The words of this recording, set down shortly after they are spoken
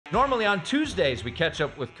Normally on Tuesdays, we catch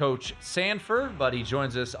up with Coach Sanford, but he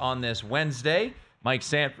joins us on this Wednesday. Mike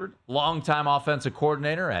Sanford, longtime offensive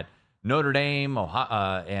coordinator at Notre Dame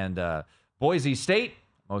and Boise State.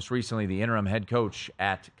 Most recently, the interim head coach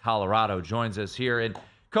at Colorado joins us here. And,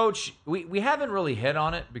 Coach, we haven't really hit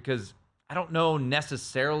on it because I don't know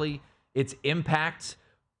necessarily its impact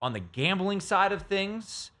on the gambling side of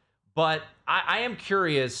things, but I am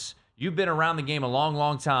curious. You've been around the game a long,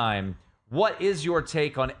 long time. What is your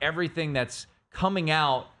take on everything that's coming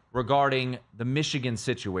out regarding the Michigan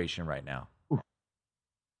situation right now?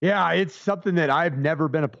 Yeah, it's something that I've never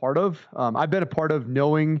been a part of. I've been a part of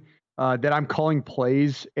knowing that I'm calling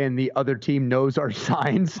plays and the other team knows our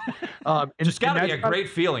signs. Just got to be a great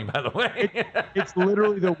feeling, by the way. It's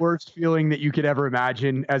literally the worst feeling that you could ever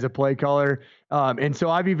imagine as a play caller. And so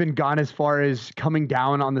I've even gone as far as coming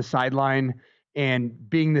down on the sideline and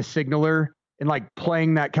being the signaler and like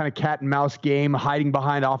playing that kind of cat and mouse game, hiding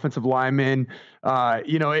behind offensive linemen,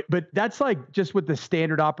 but that's like just with the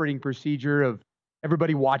standard operating procedure of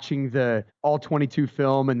everybody watching the all 22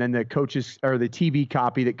 film and then the coaches or the TV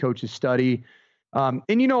copy that coaches study.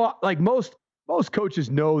 Like most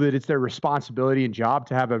coaches know that it's their responsibility and job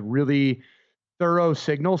to have a really thorough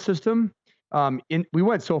signal system. We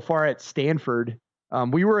went so far at Stanford.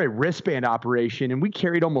 We were a wristband operation and we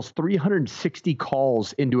carried almost 360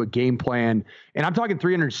 calls into a game plan. And I'm talking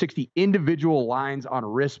 360 individual lines on a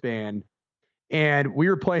wristband. And we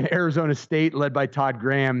were playing Arizona State led by Todd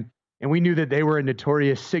Graham. And we knew that they were a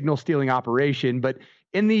notorious signal stealing operation, but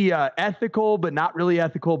in the ethical, but not really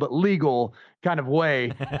ethical, but legal kind of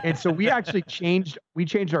way. And so we actually changed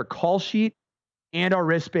our call sheet and our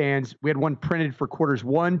wristbands. We had one printed for quarters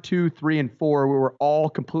 1, 2, 3, and 4. We were all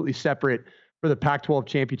completely separate for the Pac-12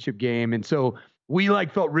 championship game. And so we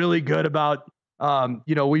felt really good about, we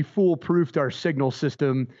foolproofed our signal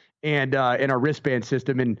system and our wristband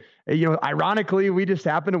system. And, ironically, we just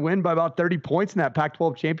happened to win by about 30 points in that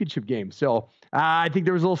Pac-12 championship game. So I think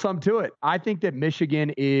there was a little something to it. I think that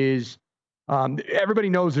Michigan is,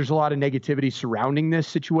 everybody knows there's a lot of negativity surrounding this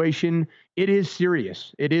situation. It is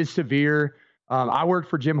serious. It is severe. I worked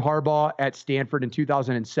for Jim Harbaugh at Stanford in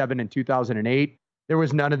 2007 and 2008. There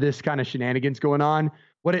was none of this kind of shenanigans going on.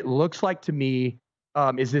 What it looks like to me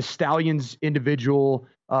is this Stallions individual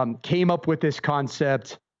came up with this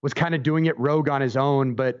concept, was kind of doing it rogue on his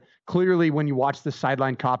own. But clearly when you watch the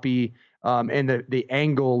sideline copy and the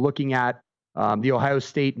angle looking at the Ohio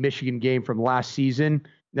State-Michigan game from last season,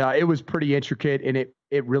 it was pretty intricate, and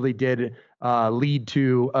it really did lead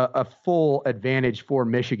to a full advantage for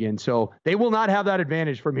Michigan. So they will not have that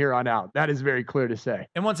advantage from here on out. That is very clear to say.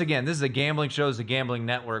 And once again, this is a gambling show, it's a gambling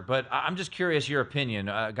network, but I'm just curious your opinion.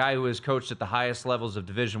 A guy who has coached at the highest levels of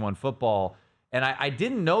Division I football, and I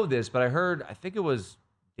didn't know this, but I think it was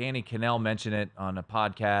Danny Cannell mention it on a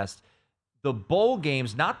podcast. The bowl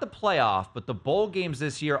games, not the playoff, but the bowl games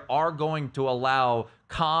this year are going to allow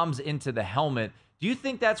comms into the helmet. Do you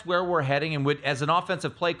think that's where we're heading? And as an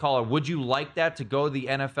offensive play caller, would you like that to go the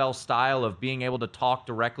NFL style of being able to talk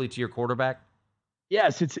directly to your quarterback?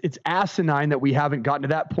 Yes, it's asinine that we haven't gotten to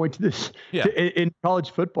that point in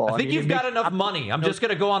college football. I think you've got enough money. I'm just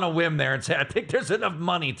going to go on a whim there and say I think there's enough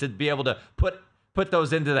money to be able to put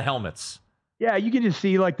those into the helmets. Yeah, you can just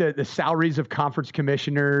see the salaries of conference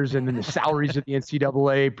commissioners and then the salaries of the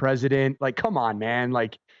NCAA president. Come on, man.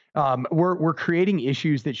 We're creating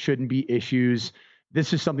issues that shouldn't be issues.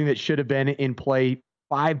 This is something that should have been in play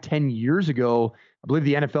 5-10 years ago. I believe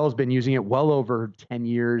the NFL has been using it well over 10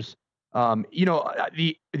 years.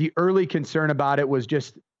 The early concern about it was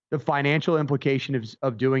just the financial implication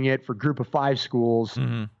of doing it for Group of 5 schools,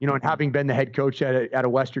 and having been the head coach at a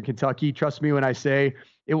Western Kentucky, trust me when I say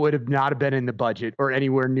it would have not been in the budget or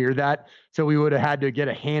anywhere near that. So we would have had to get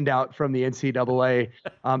a handout from the NCAA.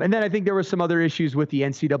 And then I think there were some other issues with the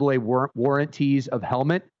NCAA warranties of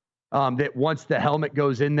helmet, that once the helmet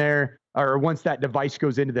goes in there, or once that device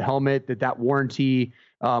goes into the helmet, that warranty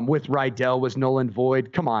with Rydell was null and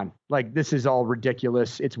void. Come on. This is all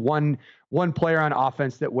ridiculous. It's one player on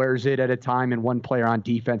offense that wears it at a time and one player on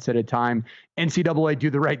defense at a time. NCAA do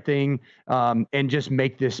the right thing and just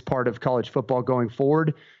make this part of college football going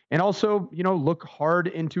forward. And also, look hard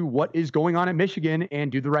into what is going on at Michigan and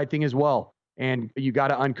do the right thing as well. And you got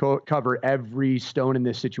to uncover every stone in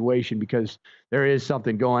this situation because there is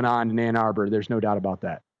something going on in Ann Arbor. There's no doubt about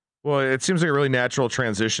that. Well, it seems like a really natural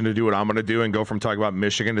transition to do what I'm going to do and go from talking about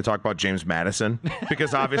Michigan to talk about James Madison,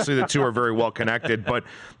 because obviously the two are very well connected. But,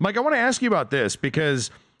 Mike, I want to ask you about this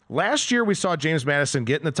because last year we saw James Madison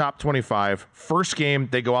get in the top 25. First game,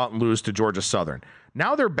 they go out and lose to Georgia Southern.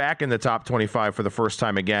 Now they're back in the top 25 for the first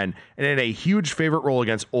time again and in a huge favorite role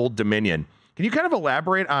against Old Dominion. Can you kind of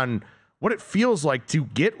elaborate on what it feels like to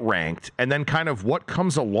get ranked and then kind of what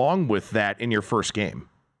comes along with that in your first game?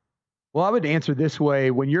 Well, I would answer this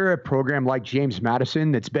way. When you're a program like James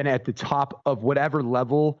Madison that's been at the top of whatever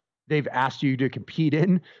level they've asked you to compete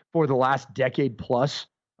in for the last decade plus,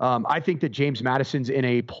 I think that James Madison's in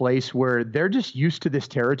a place where they're just used to this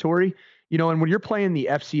territory. And when you're playing the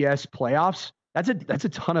FCS playoffs, that's a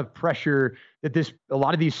ton of pressure that a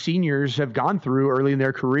lot of these seniors have gone through early in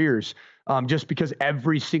their careers. Just because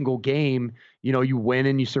every single game, you win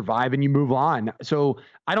and you survive and you move on. So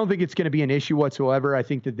I don't think it's going to be an issue whatsoever. I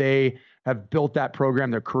think that they have built that program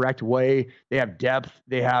the correct way. They have depth.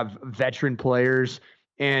 They have veteran players.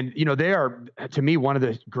 And, they are, to me, one of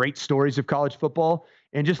the great stories of college football.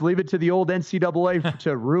 And just leave it to the old NCAA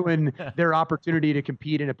to ruin their opportunity to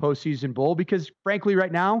compete in a postseason bowl. Because, frankly,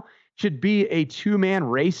 right now, should be a two-man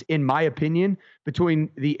race, in my opinion, between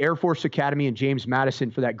the Air Force Academy and James Madison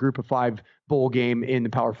for that Group of 5 bowl game in the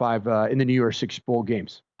Power 5 in the New Year's 6 bowl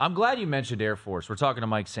games. I'm glad you mentioned Air Force. We're talking to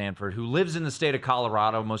Mike Sanford, who lives in the state of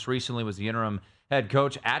Colorado. Most recently was the interim head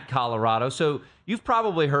coach at Colorado. So you've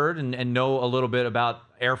probably heard and know a little bit about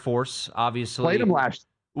Air Force, obviously. Played them last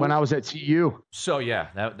when I was at CU. So, yeah,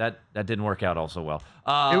 that didn't work out also well.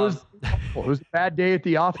 It was a bad day at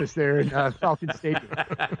the office there in Falcon Stadium.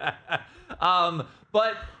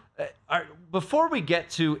 But before we get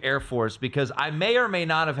to Air Force, because I may or may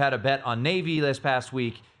not have had a bet on Navy this past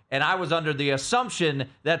week, and I was under the assumption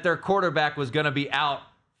that their quarterback was going to be out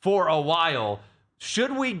for a while.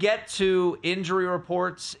 Should we get to injury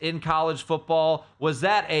reports in college football? Was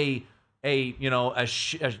that a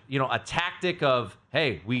tactic of,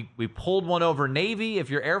 hey, we pulled one over Navy if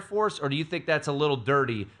you're Air Force, or do you think that's a little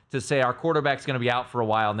dirty to say our quarterback's going to be out for a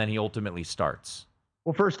while and then he ultimately starts?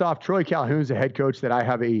 Well, first off, Troy Calhoun's a head coach that I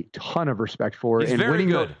have a ton of respect for. He's very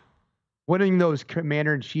good. Winning those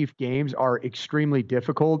commander-in-chief games are extremely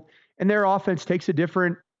difficult, and their offense takes a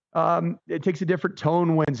different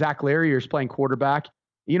tone when Zach Larrier is playing quarterback.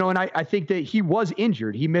 And I think that he was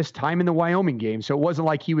injured. He missed time in the Wyoming game, so it wasn't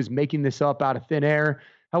like he was making this up out of thin air.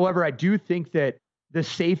 However, I do think that the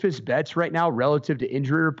safest bets right now relative to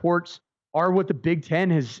injury reports are what the Big Ten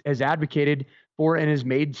has advocated for and has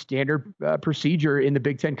made standard procedure in the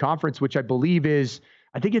Big Ten Conference, which I believe is,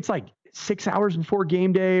 I think it's like 6 hours before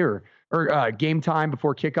game day or game time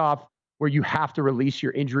before kickoff, where you have to release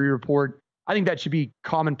your injury report. I think that should be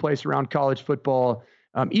commonplace around college football.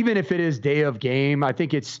 Even if it is day of game, I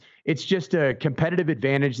think it's just a competitive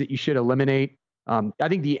advantage that you should eliminate. I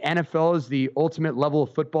think the NFL is the ultimate level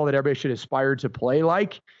of football that everybody should aspire to play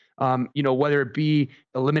like. Whether it be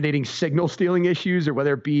eliminating signal stealing issues or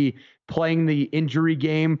whether it be playing the injury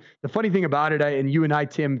game. The funny thing about it, and you and I,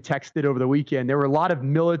 Tim, texted over the weekend, there were a lot of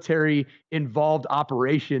military involved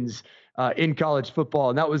operations in college football.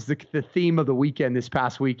 And that was the theme of the weekend this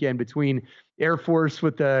past weekend between Air Force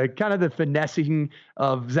with the kind of the finessing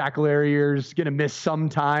of Zach Larrier's going to miss some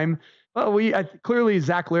time. Well, clearly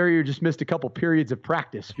Zach Larrier just missed a couple periods of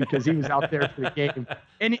practice because he was out there for the game.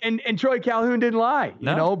 And Troy Calhoun didn't lie,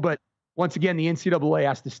 but once again, the NCAA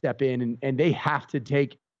has to step in and they have to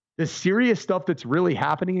take the serious stuff that's really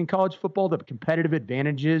happening in college football, the competitive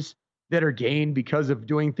advantages that are gained because of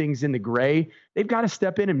doing things in the gray. They've got to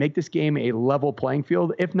step in and make this game a level playing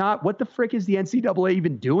field. If not, what the frick is the NCAA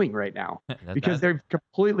even doing right now? Because they've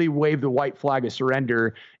completely waved the white flag of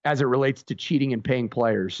surrender as it relates to cheating and paying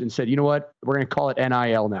players and said, you know what, we're going to call it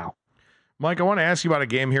NIL now. Mike, I want to ask you about a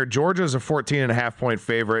game here. Georgia is a 14.5-point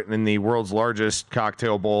favorite in the world's largest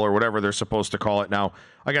cocktail bowl, or whatever they're supposed to call it now,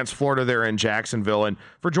 against Florida there in Jacksonville. And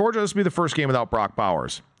for Georgia, this will be the first game without Brock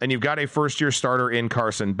Bowers. And you've got a first-year starter in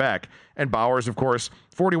Carson Beck. And Bowers, of course,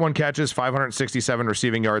 41 catches, 567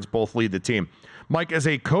 receiving yards, both lead the team. Mike, as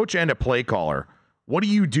a coach and a play caller, what do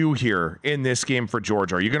you do here in this game for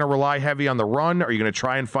Georgia? Are you going to rely heavy on the run? Are you going to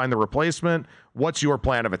try and find the replacement? What's your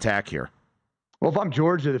plan of attack here? Well, if I'm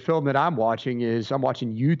Georgia, the film that I'm watching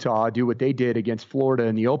Utah do what they did against Florida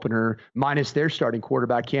in the opener, minus their starting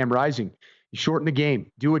quarterback, Cam Rising. You shorten the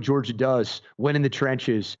game, do what Georgia does, win in the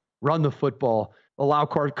trenches, run the football, allow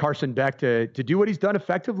Carson Beck to do what he's done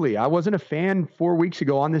effectively. I wasn't a fan 4 weeks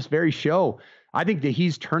ago on this very show. I think that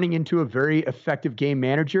he's turning into a very effective game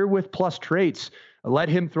manager with plus traits. Let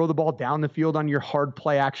him throw the ball down the field on your hard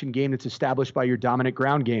play action game that's established by your dominant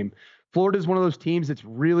ground game. Florida is one of those teams that's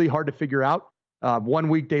really hard to figure out. 1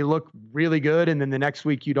 week they look really good, and then the next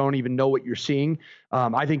week you don't even know what you're seeing.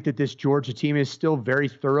 I think that this Georgia team is still very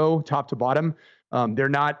thorough, top to bottom. They're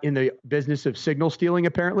not in the business of signal stealing,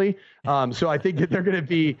 apparently. So I think that they're going to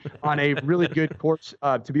be on a really good course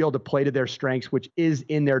to be able to play to their strengths, which is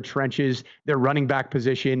in their trenches, their running back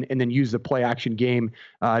position, and then use the play action game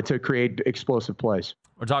to create explosive plays.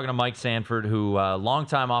 We're talking to Mike Sanford, who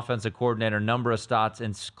longtime offensive coordinator, number of stops,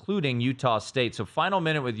 including Utah State. So final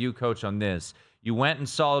minute with you, Coach, on this. You went and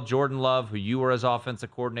saw Jordan Love, who you were as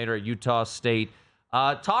offensive coordinator at Utah State.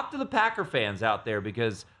 Talk to the Packer fans out there,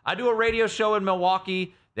 because I do a radio show in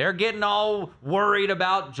Milwaukee. They're getting all worried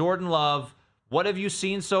about Jordan Love. What have you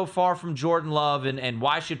seen so far from Jordan Love, and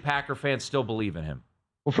why should Packer fans still believe in him?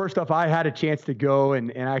 Well, first off, I had a chance to go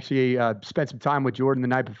and actually spend some time with Jordan the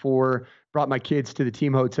night before, brought my kids to the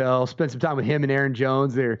team hotel, spent some time with him and Aaron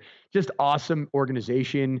Jones. They're just awesome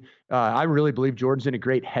organization. I really believe Jordan's in a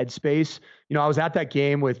great headspace. You know, I was at that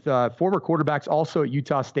game with former quarterbacks also at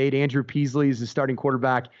Utah State. Andrew Peasley is the starting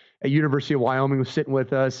quarterback at University of Wyoming, was sitting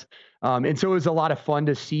with us. And so it was a lot of fun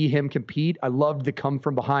to see him compete. I loved the come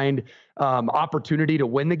from behind opportunity to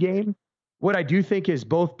win the game. What I do think is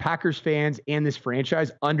both Packers fans and this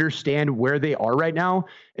franchise understand where they are right now,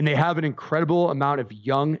 and they have an incredible amount of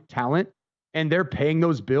young talent, and they're paying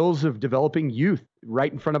those bills of developing youth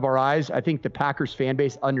right in front of our eyes. I think the Packers fan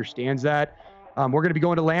base understands that. We're going to be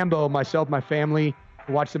going to Lambeau, myself, my family,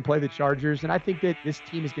 to watch them play the Chargers, and I think that this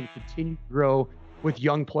team is going to continue to grow with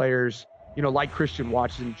young players, you know, like Christian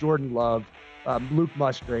Watson, Jordan Love, Luke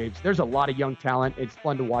Musgraves. There's a lot of young talent. It's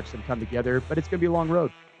fun to watch them come together, but it's going to be a long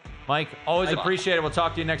road. Mike, always appreciate it. We'll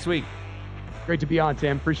talk to you next week. Great to be on,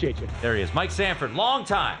 Tim. Appreciate you. There he is. Mike Sanford,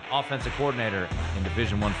 longtime offensive coordinator in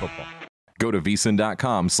Division I football. Go to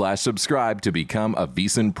VSiN.com/subscribe to become a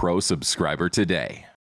VSiN Pro subscriber today.